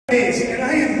And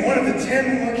I am one of the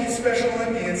 10 lucky Special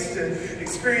Olympians to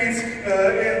experience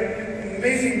an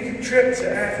amazing trip to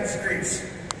Athens, Greece.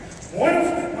 One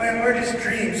of my largest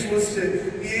dreams was to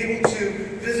be able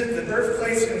to visit the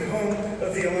birthplace and home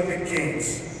of the Olympic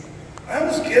Games. I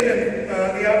was given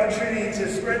the opportunity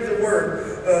to spread the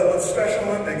word of Special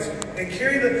Olympics and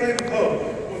carry the flame of hope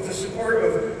with the support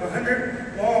of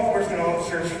 100 law enforcement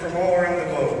officers from all around the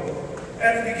globe.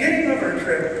 At the beginning of our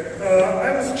trip, I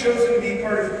was chosen to be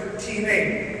part of Team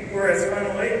 8, whereas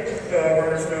Final Leg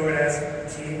runners know it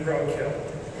as Team Roadkill.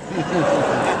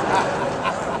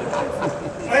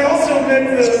 I also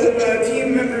met the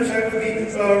team members I would be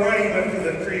running with for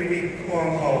the 3-week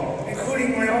long haul,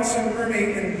 including my awesome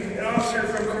roommate and an officer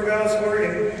from Corvallis,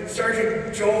 Oregon,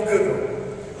 Sergeant Joel Goodwin.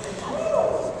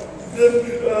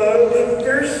 The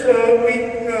first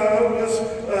week was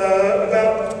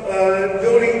about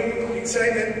building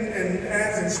excitement in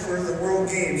Athens for the World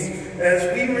Games as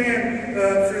we ran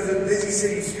through the busy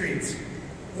city streets.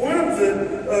 One of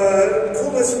the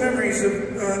coolest memories of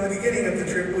the beginning of the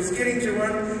trip was getting to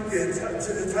run to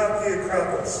the top of the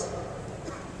Acropolis.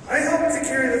 I helped to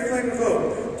carry the flame of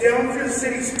hope down through the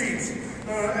city streets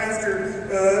after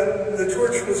the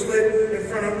torch was lit in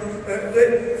front of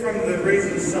lit from the rays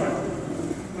of the sun.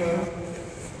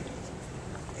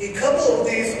 A couple of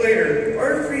days later,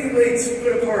 our 3 legs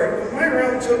split apart, and my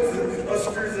route took us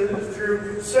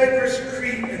through Cyprus,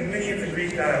 Crete, and many of the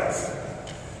Greek Isles.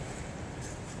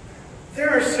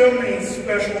 There are so many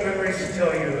special memories to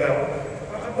tell you about,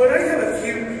 but I have a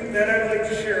few that I'd like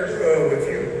to share with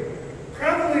you.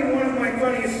 Probably one of my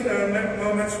funniest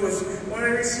moments was when I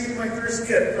received my first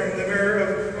gift from the mayor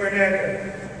of Larnaca.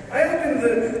 I opened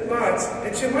the box,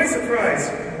 and to my surprise,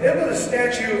 it was a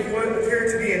statue of what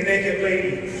appeared to be a naked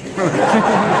lady.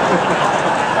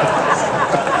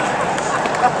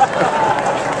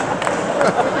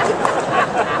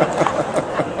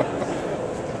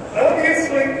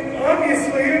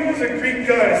 Obviously, it was a Greek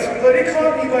goddess, but it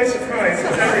caught me by surprise.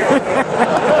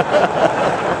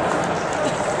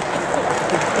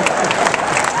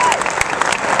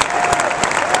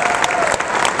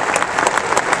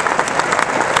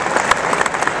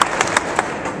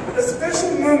 A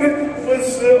special moment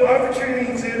was the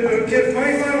opportunity to give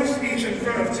my final speech in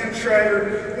front of Tim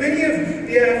Shriver, many of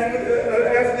the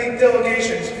athlete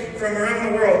delegations from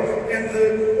around the world, and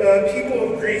the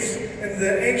people of Greece, and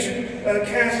the ancient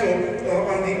castle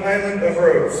on the island of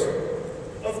Rhodes.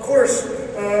 Of course,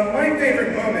 my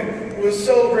favorite moment was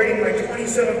celebrating my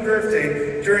 27th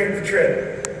birthday during the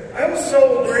trip. I was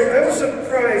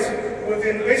surprised with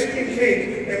an ice cream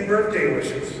cake and birthday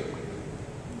wishes.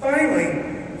 Finally,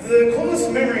 the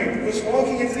coolest memory was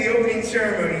walking into the opening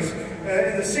ceremonies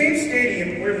in the same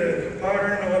stadium where the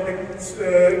modern Olympic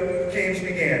Games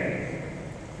began.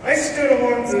 I stood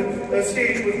along the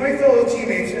stage with my fellow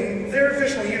teammates in their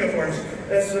official uniforms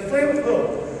as the flame of hope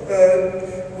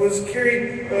was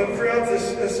carried throughout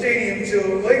the stadium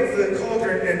to light the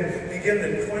cauldron and begin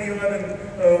the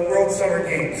 2011 World Summer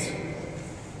Games.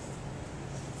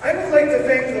 I would like to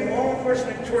thank the Law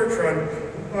Enforcement Torch Run,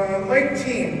 Mike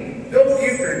Team, Bill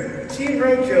Buford, Team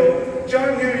Roadkill,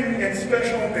 John Noonan, and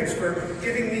Special Olympics for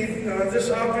giving me this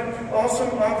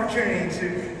awesome opportunity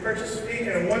to participate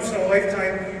in a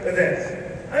once-in-a-lifetime event.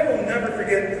 I will never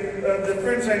forget the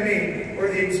friends I made or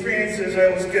the experiences I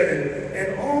was given,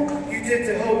 and all you did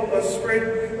to help us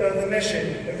spread the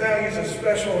mission and values of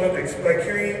Special Olympics by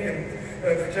carrying and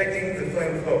protecting the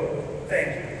flame of hope. Thank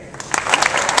you.